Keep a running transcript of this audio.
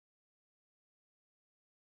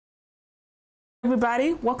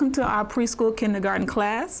Everybody, welcome to our preschool kindergarten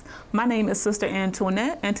class. My name is Sister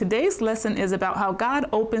Antoinette, and today's lesson is about how God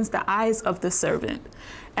opens the eyes of the servant.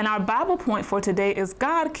 And our Bible point for today is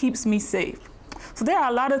God keeps me safe. So there are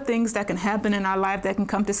a lot of things that can happen in our life that can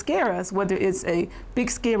come to scare us, whether it's a big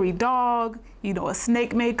scary dog, a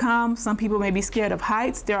snake may come. Some people may be scared of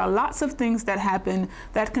heights. There are lots of things that happen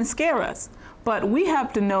that can scare us. But we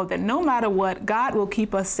have to know that no matter what, God will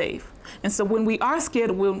keep us safe. And so when we are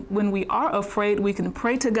scared, when we are afraid, we can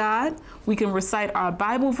pray to God. We can recite our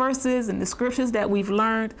Bible verses and the scriptures that we've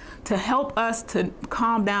learned to help us to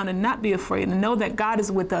calm down and not be afraid and know that God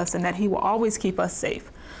is with us and that He will always keep us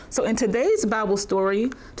safe. So in today's Bible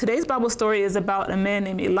story is about a man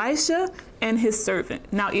named Elisha and his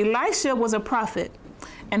servant. Now, Elisha was a prophet.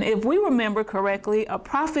 And if we remember correctly, a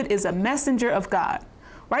prophet is a messenger of God,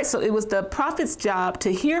 right? So it was the prophet's job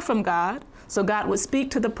to hear from God. So God would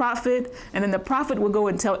speak to the prophet, and then the prophet would go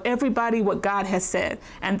and tell everybody what God has said.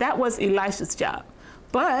 And that was Elisha's job.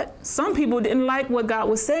 But some people didn't like what God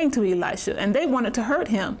was saying to Elisha, and they wanted to hurt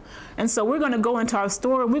him. And so we're going to go into our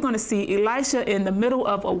story. We're going to see Elisha in the middle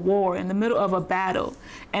of a war, in the middle of a battle.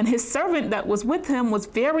 And his servant that was with him was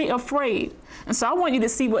very afraid. And so I want you to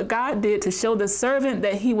see what God did to show the servant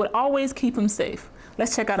that He would always keep him safe.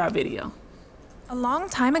 Let's check out our video. A long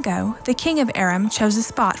time ago, the king of Aram chose a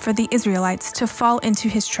spot for the Israelites to fall into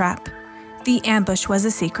his trap. The ambush was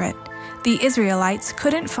a secret. The Israelites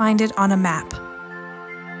couldn't find it on a map.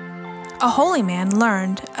 A holy man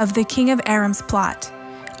learned of the king of Aram's plot.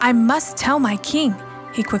 "I must tell my king,"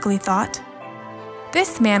 he quickly thought.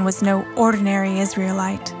 This man was no ordinary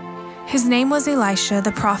Israelite. His name was Elisha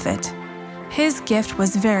the prophet. His gift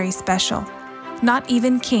was very special. Not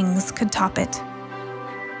even kings could top it.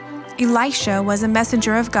 Elisha was a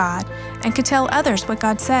messenger of God and could tell others what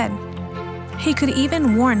God said. He could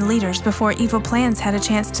even warn leaders before evil plans had a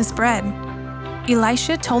chance to spread.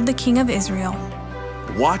 Elisha told the king of Israel,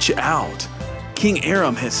 "Watch out! King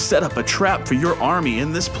Aram has set up a trap for your army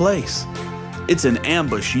in this place. It's an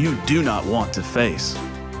ambush you do not want to face."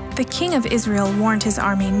 The king of Israel warned his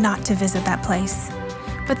army not to visit that place.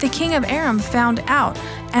 But the king of Aram found out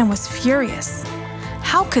and was furious.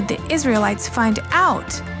 How could the Israelites find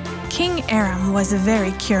out? King Aram was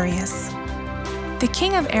very curious. The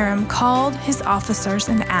king of Aram called his officers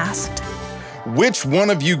and asked, "Which one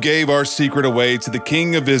of you gave our secret away to the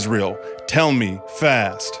king of Israel? Tell me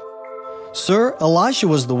fast." "Sir, Elisha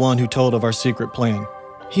was the one who told of our secret plan.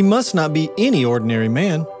 He must not be any ordinary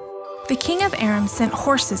man." The king of Aram sent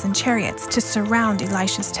horses and chariots to surround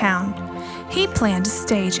Elisha's town. He planned to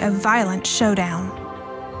stage a violent showdown.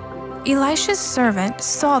 Elisha's servant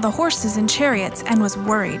saw the horses and chariots and was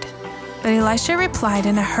worried. But Elisha replied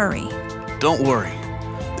in a hurry, "Don't worry.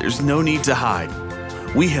 There's no need to hide.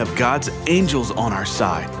 We have God's angels on our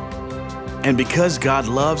side. And because God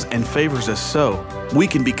loves and favors us so, we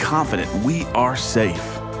can be confident we are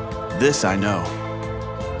safe. This I know.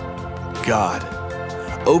 God,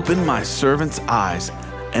 open my servant's eyes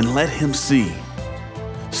and let him see,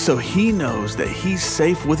 so he knows that he's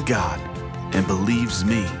safe with God and believes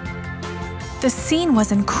me." The scene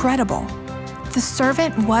was incredible. The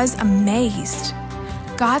servant was amazed.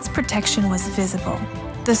 God's protection was visible.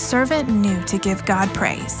 The servant knew to give God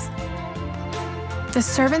praise. The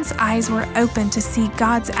servant's eyes were open to see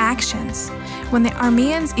God's actions. When the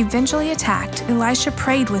Arameans eventually attacked, Elisha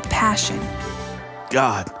prayed with passion.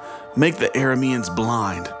 "God, make the Arameans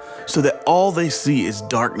blind, so that all they see is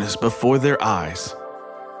darkness before their eyes."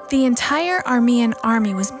 The entire Aramean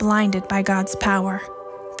army was blinded by God's power.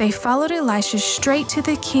 They followed Elisha straight to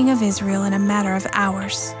the king of Israel in a matter of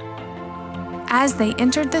hours. As they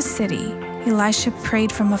entered the city, Elisha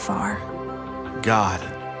prayed from afar, "God,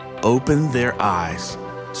 open their eyes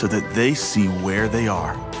so that they see where they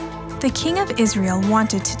are." The king of Israel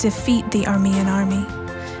wanted to defeat the Aramean army,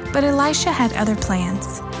 but Elisha had other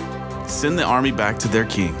plans. "Send the army back to their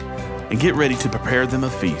king and get ready to prepare them a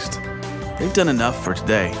feast. They've done enough for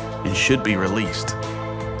today and should be released."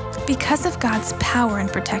 Because of God's power and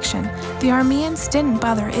protection, the Arameans didn't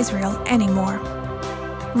bother Israel anymore.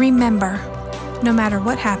 Remember, no matter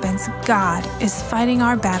what happens, God is fighting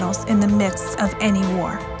our battles in the midst of any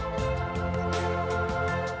war.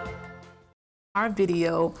 Our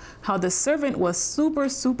video, how the servant was super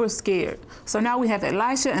scared. So now we have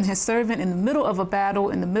Elisha and his servant in the middle of a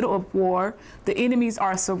battle, in the middle of war. The enemies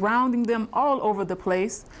are surrounding them all over the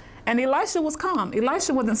place. And Elisha was calm.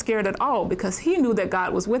 Elisha wasn't scared at all because he knew that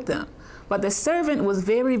God was with them. But the servant was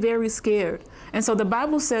very scared. And so the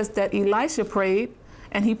Bible says that Elisha prayed,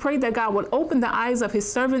 and he prayed that God would open the eyes of his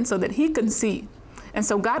servant so that he could see. And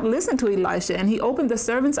so God listened to Elisha, and he opened the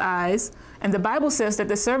servant's eyes. And the Bible says that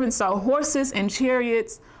the servant saw horses and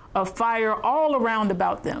chariots of fire all around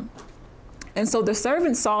about them. And so the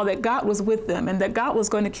servant saw that God was with them and that God was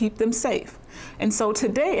going to keep them safe. And so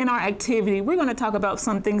today in our activity, we're going to talk about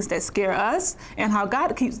some things that scare us and how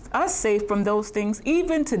God keeps us safe from those things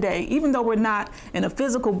even today. Even though we're not in a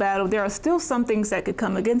physical battle, there are still some things that could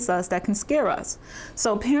come against us that can scare us.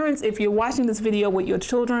 So parents, if you're watching this video with your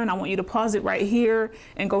children, I want you to pause it right here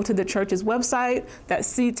and go to the church's website.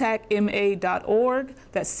 That's ctacma.org.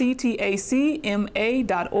 That's ctacma.org.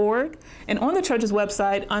 And on the church's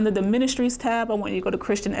website, under the ministries tab, I want you to go to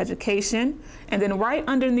Christian Education. And then right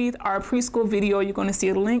underneath our preschool video, you're going to see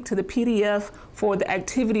a link to the PDF for the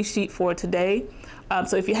activity sheet for today.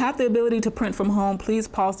 So if you have the ability to print from home, please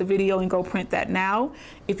pause the video and go print that now.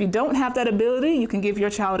 If you don't have that ability, you can give your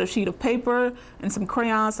child a sheet of paper and some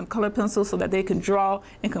crayons, some color pencils so that they can draw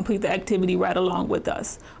and complete the activity right along with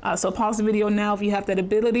us. So pause the video now if you have that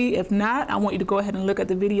ability. If not, I want you to go ahead and look at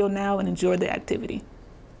the video now and enjoy the activity.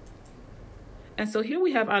 And so here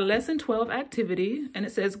we have our lesson 12 activity, and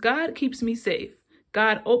it says, God keeps me safe.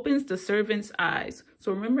 God opens the servant's eyes.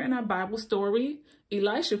 So remember in our Bible story,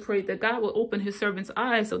 Elisha prayed that God will open his servant's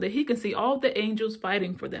eyes so that he can see all the angels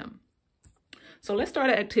fighting for them. So let's start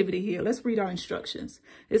an activity here. Let's read our instructions.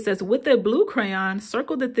 It says, with a blue crayon,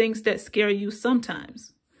 circle the things that scare you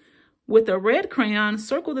sometimes. With a red crayon,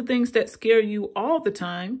 circle the things that scare you all the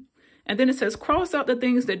time. And then it says, cross out the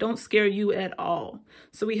things that don't scare you at all.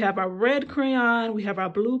 So we have our red crayon, we have our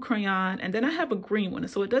blue crayon, and then I have a green one.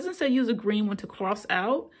 So it doesn't say use a green one to cross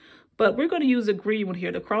out, but we're going to use a green one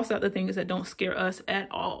here to cross out the things that don't scare us at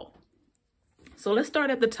all. So let's start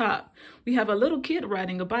at the top. We have a little kid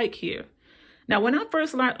riding a bike here. Now, when I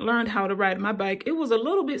first learned how to ride my bike, it was a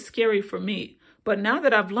little bit scary for me. But now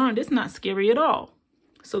that I've learned, it's not scary at all.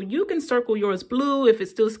 So you can circle yours blue if it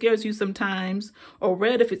still scares you sometimes, or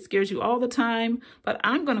red if it scares you all the time. But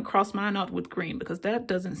I'm going to cross mine out with green because that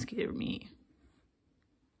doesn't scare me.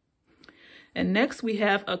 And next we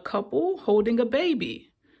have a couple holding a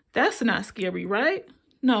baby. That's not scary, right?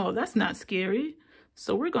 No, that's not scary.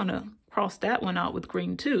 So we're going to cross that one out with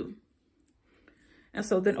green too. And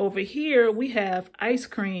so then over here we have ice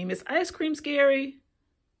cream. Is ice cream scary?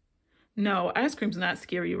 No, ice cream's not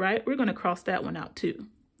scary, right? We're going to cross that one out too.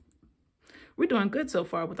 We're doing good so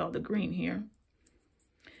far with all the green here.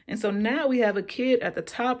 And so now we have a kid at the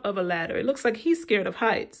top of a ladder. It looks like he's scared of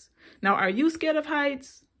heights. Now, are you scared of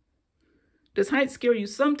heights? Does heights scare you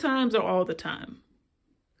sometimes or all the time?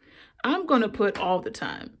 I'm going to put all the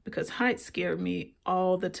time because heights scare me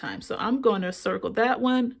all the time. So I'm going to circle that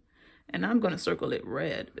one and I'm going to circle it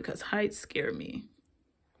red because heights scare me.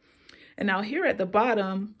 And now here at the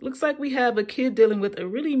bottom, looks like we have a kid dealing with a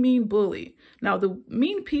really mean bully. Now, the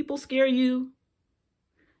mean people scare you.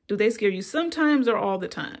 Do they scare you sometimes or all the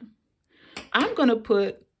time? I'm going to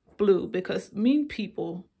put blue because mean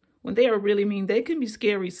people, when they are really mean, they can be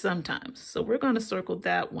scary sometimes. So we're going to circle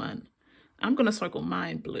that one. I'm going to circle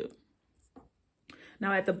mine blue.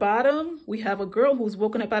 Now at the bottom, we have a girl who's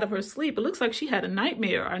woken up out of her sleep. It looks like she had a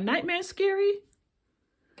nightmare. Are nightmares scary?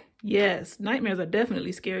 Yes, nightmares are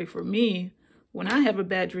definitely scary for me. When I have a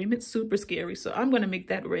bad dream, it's super scary. So I'm going to make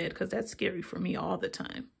that red because that's scary for me all the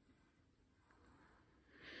time.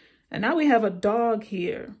 And now we have a dog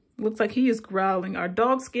here. Looks like he is growling. Are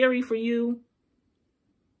dogs scary for you?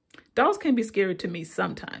 Dogs can be scary to me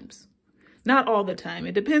sometimes. Not all the time.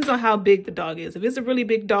 It depends on how big the dog is. If it's a really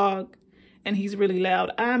big dog and he's really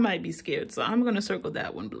loud, I might be scared. So I'm going to circle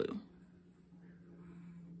that one blue.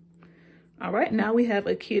 All right, now we have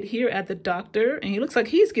a kid here at the doctor, and he looks like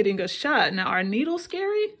he's getting a shot. Now, are needles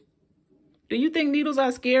scary? Do you think needles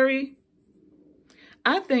are scary?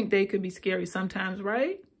 I think they could be scary sometimes,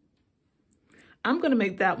 right? I'm going to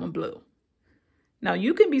make that one blue. Now,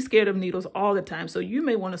 you can be scared of needles all the time, so you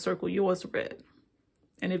may want to circle yours red.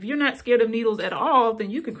 And if you're not scared of needles at all, then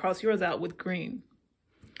you can cross yours out with green.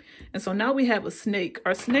 And so now we have a snake.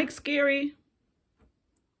 Are snakes scary?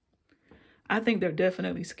 I think they're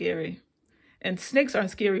definitely scary. And snakes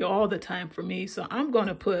aren't scary all the time for me. So I'm going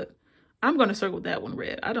to circle that one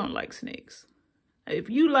red. I don't like snakes.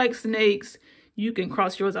 If you like snakes, you can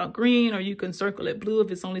cross yours out green or you can circle it blue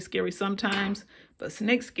if it's only scary sometimes. But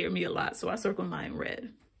snakes scare me a lot. So I circle mine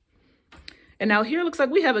red. And now here looks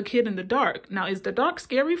like we have a kid in the dark. Now, is the dark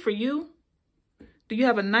scary for you? Do you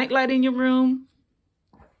have a nightlight in your room?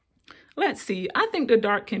 Let's see. I think the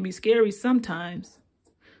dark can be scary sometimes.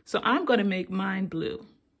 So I'm going to make mine blue.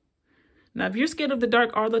 Now, if you're scared of the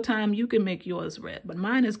dark all the time, you can make yours red, but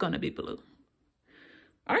mine is going to be blue.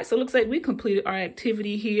 All right, so it looks like we completed our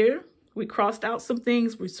activity here. We crossed out some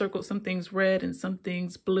things, we circled some things red and some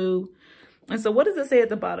things blue. And so what does it say at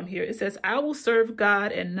the bottom here? It says, I will serve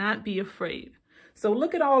God and not be afraid. So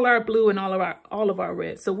look at all our blue and all of our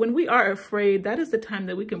red. So when we are afraid, that is the time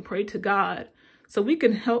that we can pray to God so he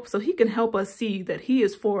can help us see that he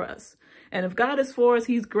is for us. And if God is for us,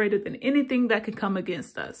 he's greater than anything that can come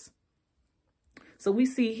against us. So we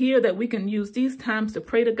see here that we can use these times to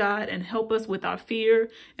pray to God and help us with our fear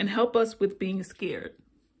and help us with being scared.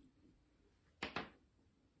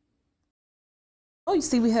 Oh, you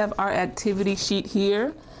see, we have our activity sheet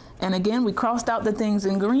here. And again, we crossed out the things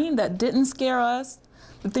in green that didn't scare us.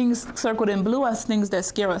 The things circled in blue are things that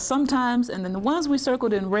scare us sometimes. And then the ones we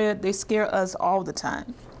circled in red, they scare us all the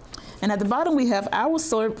time. And at the bottom, we have, I will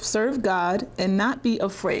serve God and not be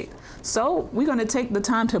afraid. So we're going to take the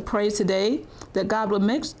time to pray today that God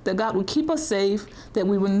will keep us safe, that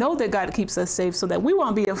we will know that God keeps us safe so that we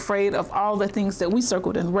won't be afraid of all the things that we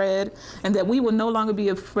circled in red, and that we will no longer be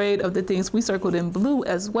afraid of the things we circled in blue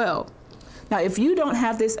as well. Now, if you don't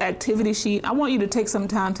have this activity sheet, I want you to take some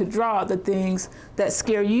time to draw the things that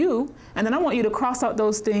scare you. And then I want you to cross out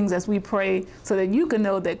those things as we pray so that you can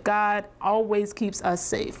know that God always keeps us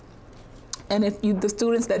safe. And if the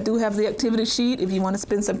students that do have the activity sheet, if you want to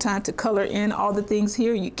spend some time to color in all the things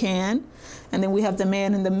here, you can. And then we have the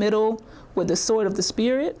man in the middle with the sword of the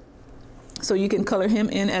Spirit. So you can color him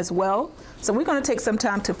in as well. So we're going to take some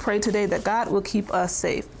time to pray today that God will keep us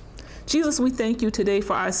safe. Jesus, we thank you today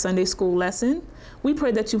for our Sunday school lesson. We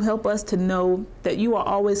pray that you help us to know that you are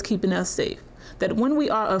always keeping us safe. That when we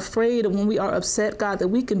are afraid and when we are upset, God, that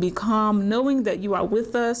we can be calm, knowing that you are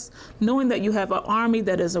with us, knowing that you have an army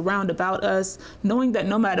that is around about us, knowing that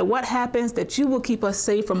no matter what happens, that you will keep us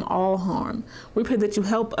safe from all harm. We pray that you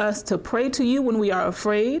help us to pray to you when we are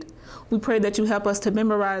afraid. We pray that you help us to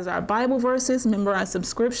memorize our Bible verses, memorize some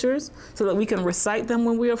scriptures so that we can recite them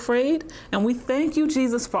when we're afraid. And we thank you,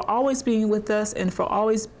 Jesus, for always being with us and for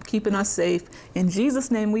always keeping us safe. In Jesus'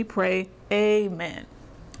 name we pray, amen.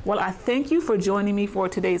 Well, I thank you for joining me for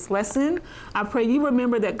today's lesson. I pray you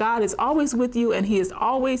remember that God is always with you and he is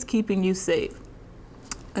always keeping you safe.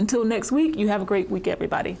 Until next week, you have a great week,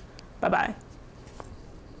 everybody. Bye-bye.